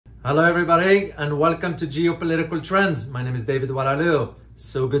Hello everybody and welcome to Geopolitical Trends. My name is David Oualaalou.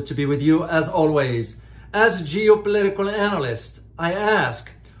 So good to be with you as always. As a geopolitical analyst, I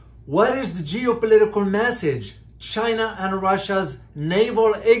ask, what is the geopolitical message China and Russia's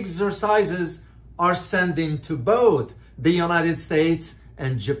naval exercises are sending to both the United States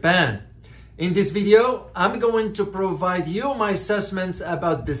and Japan? In this video, I'm going to provide you my assessments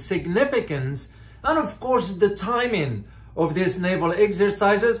about the significance and of course the timing of these naval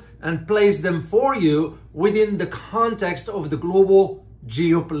exercises and place them for you within the context of the global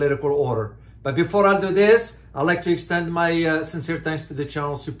geopolitical order. But before I do this, I'd like to extend my sincere thanks to the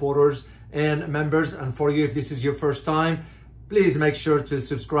channel supporters and members. And for you, if this is your first time, please make sure to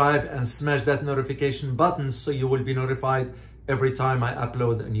subscribe and smash that notification button so you will be notified every time I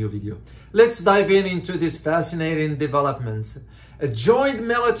upload a new video. Let's dive into these fascinating developments. A joint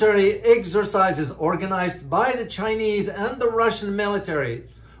military exercises organized by the Chinese and the Russian military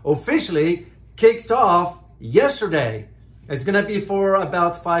officially kicked off yesterday. It's going to be for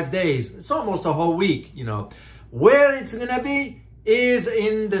about 5 days. It's almost a whole week, you know. Where it's going to be is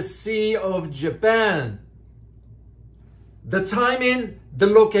in the Sea of Japan. The timing, the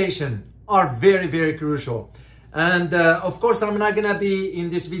location are very, very crucial. And of course, I'm not going to be in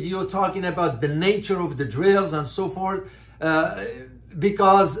this video talking about the nature of the drills and so forth.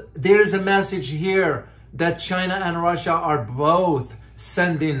 Because there is a message here that China and Russia are both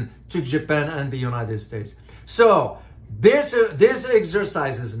sending to Japan and the United States. So these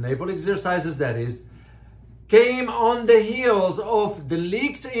exercises, naval exercises that is, came on the heels of the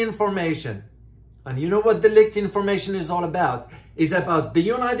leaked information. And you know what the leaked information is all about? It's about the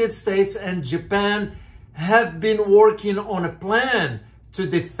United States and Japan have been working on a plan to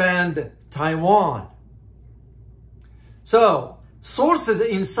defend Taiwan. So, sources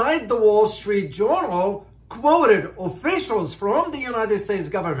inside the Wall Street Journal quoted officials from the United States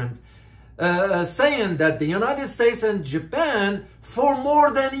government saying that the United States and Japan for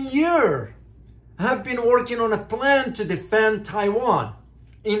more than a year have been working on a plan to defend Taiwan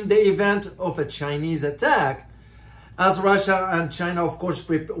in the event of a Chinese attack, as Russia and China, of course,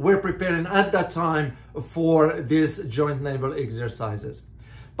 were preparing at that time for these joint naval exercises.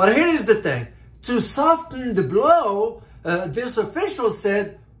 But here is the thing. To soften the blow, this official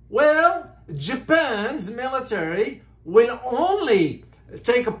said, well, Japan's military will only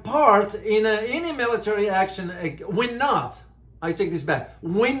take a part in any military action, will not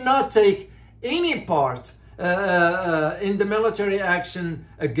take any part in the military action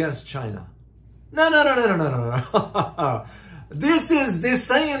against China. No. They're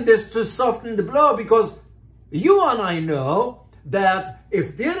saying this to soften the blow because you and I know that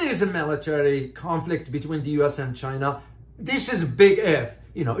if there is a military conflict between the US and China, this is big if.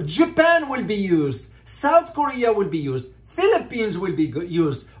 You know, Japan will be used, South Korea will be used, Philippines will be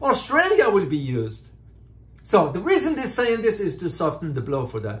used, Australia will be used. So the reason they're saying this is to soften the blow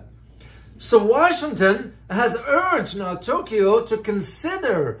for that. So Washington has urged now Tokyo to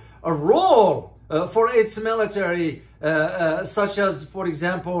consider a role for its military, such as, for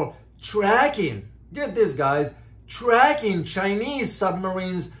example, tracking, get this guys, tracking Chinese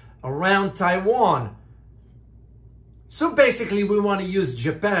submarines around Taiwan. So basically we want to use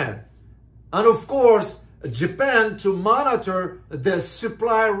Japan. And of course, Japan to monitor the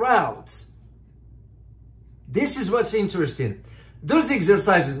supply routes. This is what's interesting. Those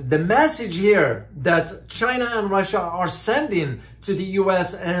exercises, the message here that China and Russia are sending to the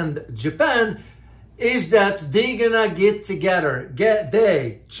US and Japan is that they're gonna get together,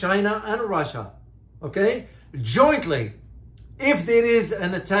 China and Russia, okay? Jointly, if there is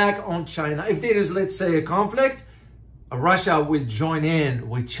an attack on China, if there is, let's say, a conflict, Russia will join in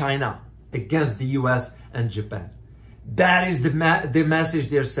with China against the US and Japan. That is the message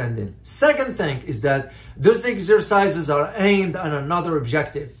they're sending. Second thing is that those exercises are aimed at another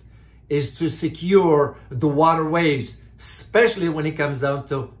objective, is to secure the waterways, especially when it comes down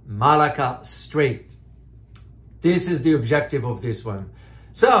to Malacca Strait. This is the objective of this one.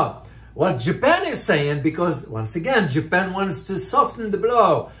 So, what Japan is saying, because once again, Japan wants to soften the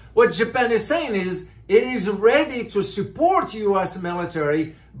blow. What Japan is saying is, it is ready to support US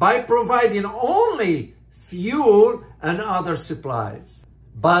military by providing only fuel and other supplies.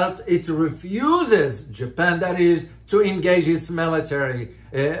 But it refuses, Japan that is, to engage its military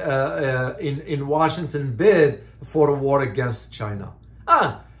in Washington bid for a war against China.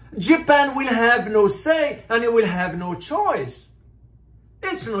 Japan will have no say and it will have no choice.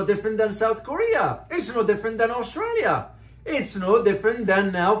 It's no different than South Korea. It's no different than Australia. It's no different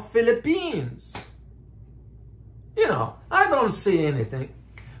than now Philippines. You know, I don't see anything.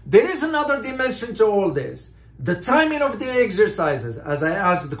 There is another dimension to all this. the timing of the exercises, as I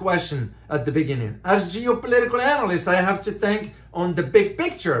asked the question at the beginning, as geopolitical analyst, I have to think on the big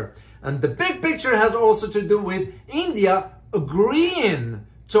picture. And the big picture has also to do with India agreeing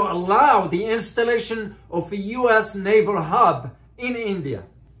to allow the installation of a US naval hub in India.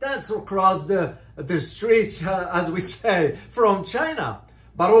 That's across the streets, as we say, from China.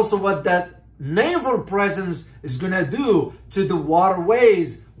 But also what that naval presence is going to do to the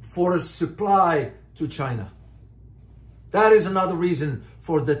waterways for a supply to China. That is another reason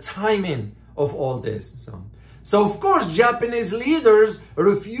for the timing of all this. So of course, Japanese leaders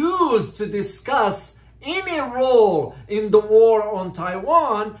refuse to discuss any role in the war on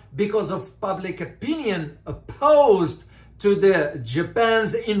Taiwan because of public opinion opposed to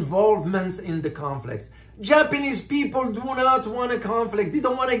Japan's involvement in the conflict. Japanese people do not want a conflict. They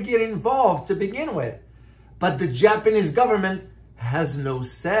don't want to get involved to begin with. But the Japanese government has no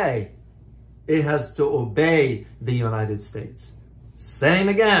say. It has to obey the United States. Same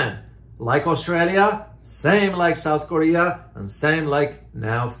again, like Australia, same like South Korea, and same like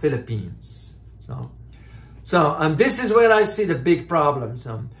now Philippines. And this is where I see the big problems.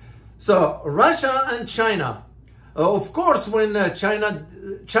 So Russia and China. Of course, when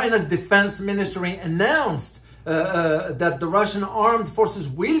China's defense ministry announced that the Russian armed forces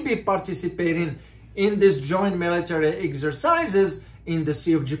will be participating in these joint military exercises in the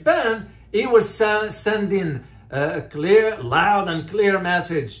Sea of Japan, it was sending a clear, loud and clear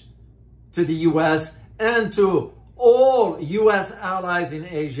message to the US and to all US allies in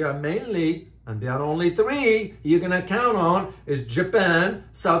Asia mainly, and there are only three you're going to count on, is Japan,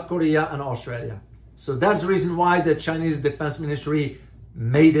 South Korea, and Australia. So that's the reason why the Chinese Defense Ministry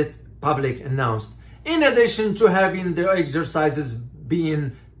made it public, announced. In addition to having the exercises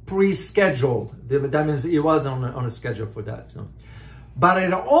being pre-scheduled, that means it was on a schedule for that. But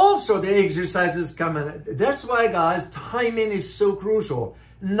it also, the exercises come in. That's why, guys, timing is so crucial.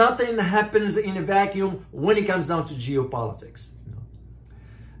 Nothing happens in a vacuum when it comes down to geopolitics.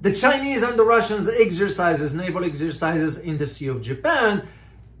 The Chinese and the Russians exercises, naval exercises in the Sea of Japan,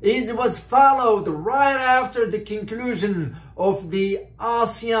 it was followed right after the conclusion of the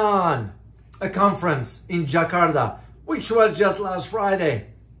ASEAN conference in Jakarta, which was just last Friday.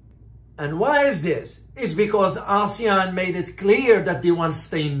 And why is this? It's because ASEAN made it clear that they want to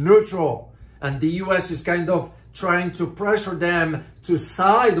stay neutral. And the US is kind of trying to pressure them to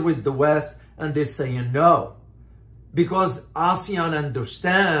side with the West, and they're saying no. Because ASEAN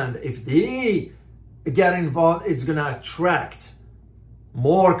understand if they get involved, it's going to attract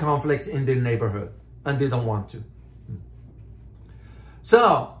more conflict in their neighborhood, and they don't want to.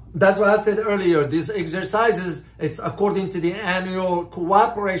 So that's what I said earlier. These exercises, it's according to the annual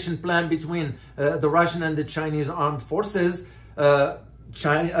cooperation plan between the Russian and the Chinese armed forces.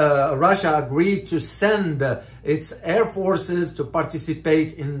 Russia agreed to send its air forces to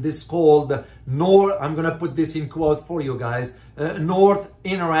participate in this called I'm going to put this in quote for you guys, North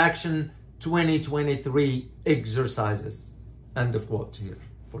Interaction 2023 exercises. End of quote here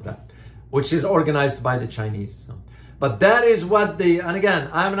for that, which is organized by the Chinese. But that is what and again,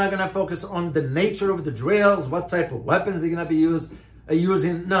 I'm not going to focus on the nature of the drills, what type of weapons they're going to be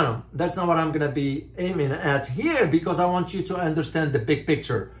using. No, that's not what I'm going to be aiming at here, because I want you to understand the big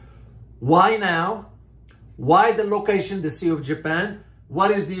picture. Why now? Why the location, the Sea of Japan?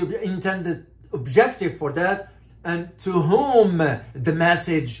 What is the intended objective for that? And to whom the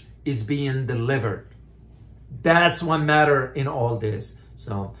message is being delivered? That's what matters in all this.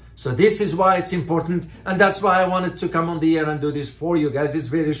 So this is why it's important, and that's why I wanted to come on the air and do this for you guys. It's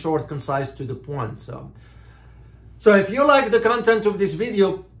very short, concise, to the point. So if you like the content of this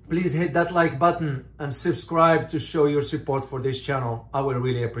video, please hit that like button and subscribe to show your support for this channel. I will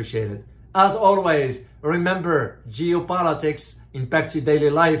really appreciate it. As always, remember, geopolitics impact your daily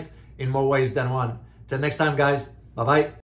life in more ways than one. Till next time, guys. Bye-bye.